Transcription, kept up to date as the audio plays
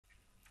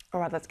All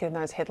right, let's get in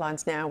those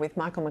headlines now with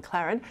Michael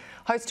McLaren,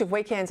 host of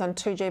Weekends on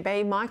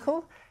 2GB.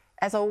 Michael,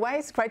 as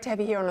always, great to have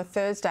you here on a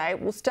Thursday.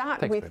 We'll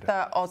start with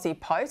Aussie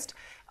Post.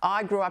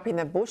 I grew up in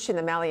the bush in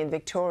the Mallee in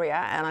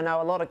Victoria, and I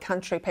know a lot of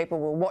country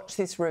people will watch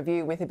this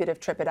review with a bit of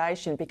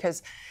trepidation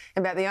because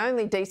about the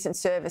only decent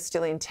service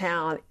still in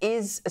town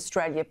is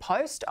Australia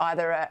Post,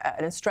 either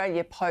an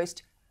Australia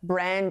Post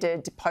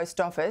branded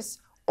post office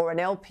or an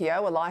LPO,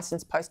 a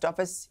licensed post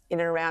office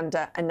in and around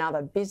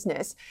another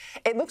business.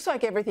 It looks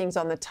like everything's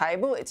on the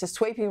table. It's a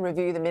sweeping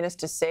review, the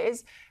Minister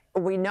says.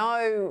 We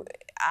know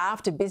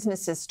after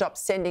businesses stopped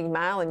sending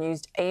mail and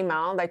used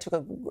email, they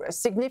took a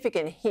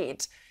significant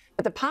hit.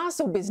 But the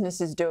parcel business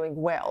is doing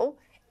well.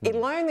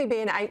 It'll only be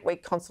an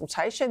 8-week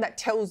consultation. That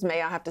tells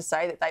me, I have to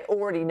say, that they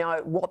already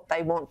know what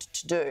they want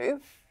to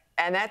do.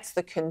 And that's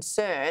the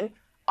concern.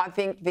 I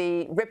think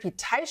the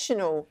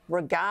reputational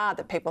regard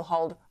that people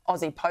hold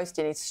Aussie Post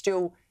in is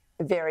still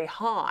very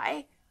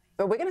high.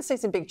 But we're going to see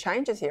some big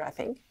changes here, I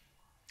think.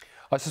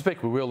 I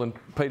suspect we will, and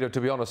Peter,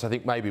 to be honest, I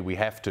think maybe we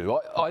have to.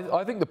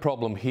 I think the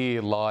problem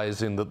here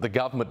lies in that the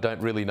government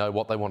don't really know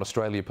what they want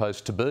Australia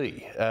Post to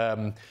be.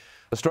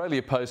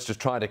 Australia Post is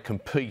trying to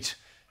compete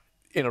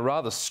in a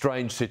rather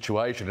strange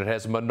situation. It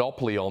has a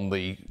monopoly on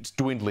the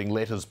dwindling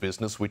letters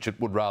business, which it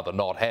would rather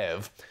not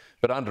have.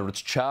 But under its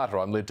charter,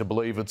 I'm led to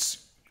believe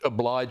it's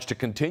obliged to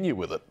continue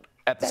with it.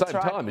 At the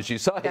same time, as you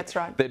say, that's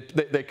right.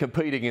 They're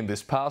competing in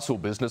this parcel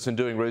business and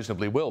doing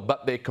reasonably well,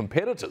 but their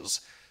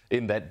competitors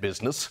in that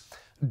business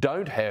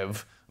don't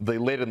have the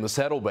lead in the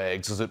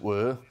saddlebags, as it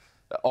were,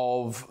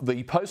 of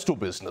the postal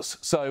business.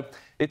 So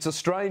it's a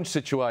strange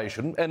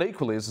situation. And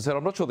equally, as I said,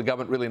 I'm not sure the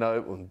government really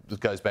know, this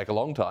goes back a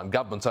long time,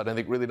 governments I don't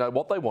think really know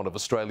what they want of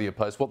Australia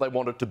Post, what they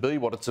want it to be,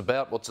 what it's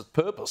about, what's its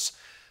purpose.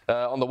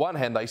 On the one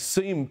hand, they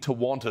seem to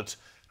want it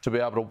to be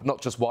able to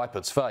not just wipe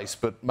its face,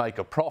 but make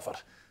a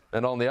profit.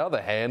 And on the other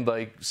hand,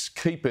 they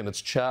keep in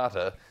its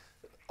charter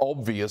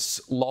obvious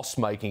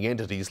loss-making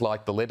entities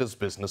like the letters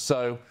business.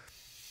 So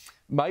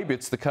maybe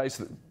it's the case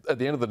that at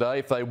the end of the day,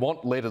 if they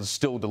want letters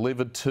still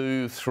delivered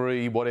 2,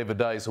 3, whatever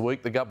days a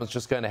week, the government's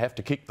just going to have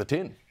to kick the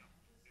tin.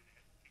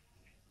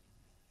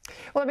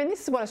 Well, I mean,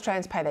 this is what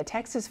Australians pay their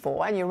taxes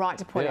for, and you're right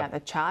to point out the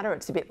charter.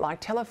 It's a bit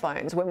like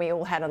telephones. When we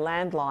all had a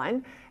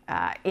landline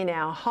in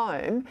our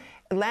home,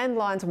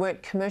 landlines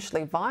weren't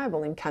commercially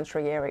viable in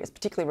country areas,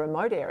 particularly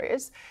remote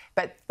areas,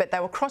 but they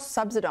were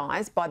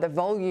cross-subsidised by the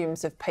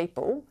volumes of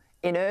people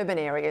in urban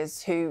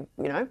areas who,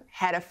 you know,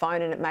 had a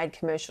phone and it made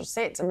commercial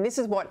sense. I mean, this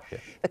is what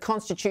the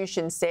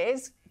Constitution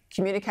says.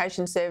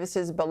 Communication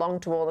services belong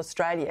to all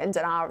Australians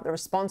and are the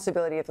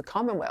responsibility of the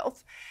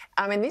Commonwealth.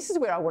 I mean, this is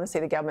where I want to see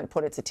the government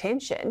put its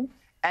attention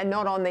and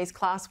not on these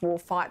class war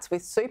fights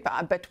with super.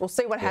 But we'll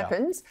see what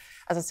happens.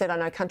 As I said, I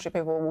know country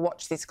people will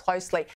watch this closely.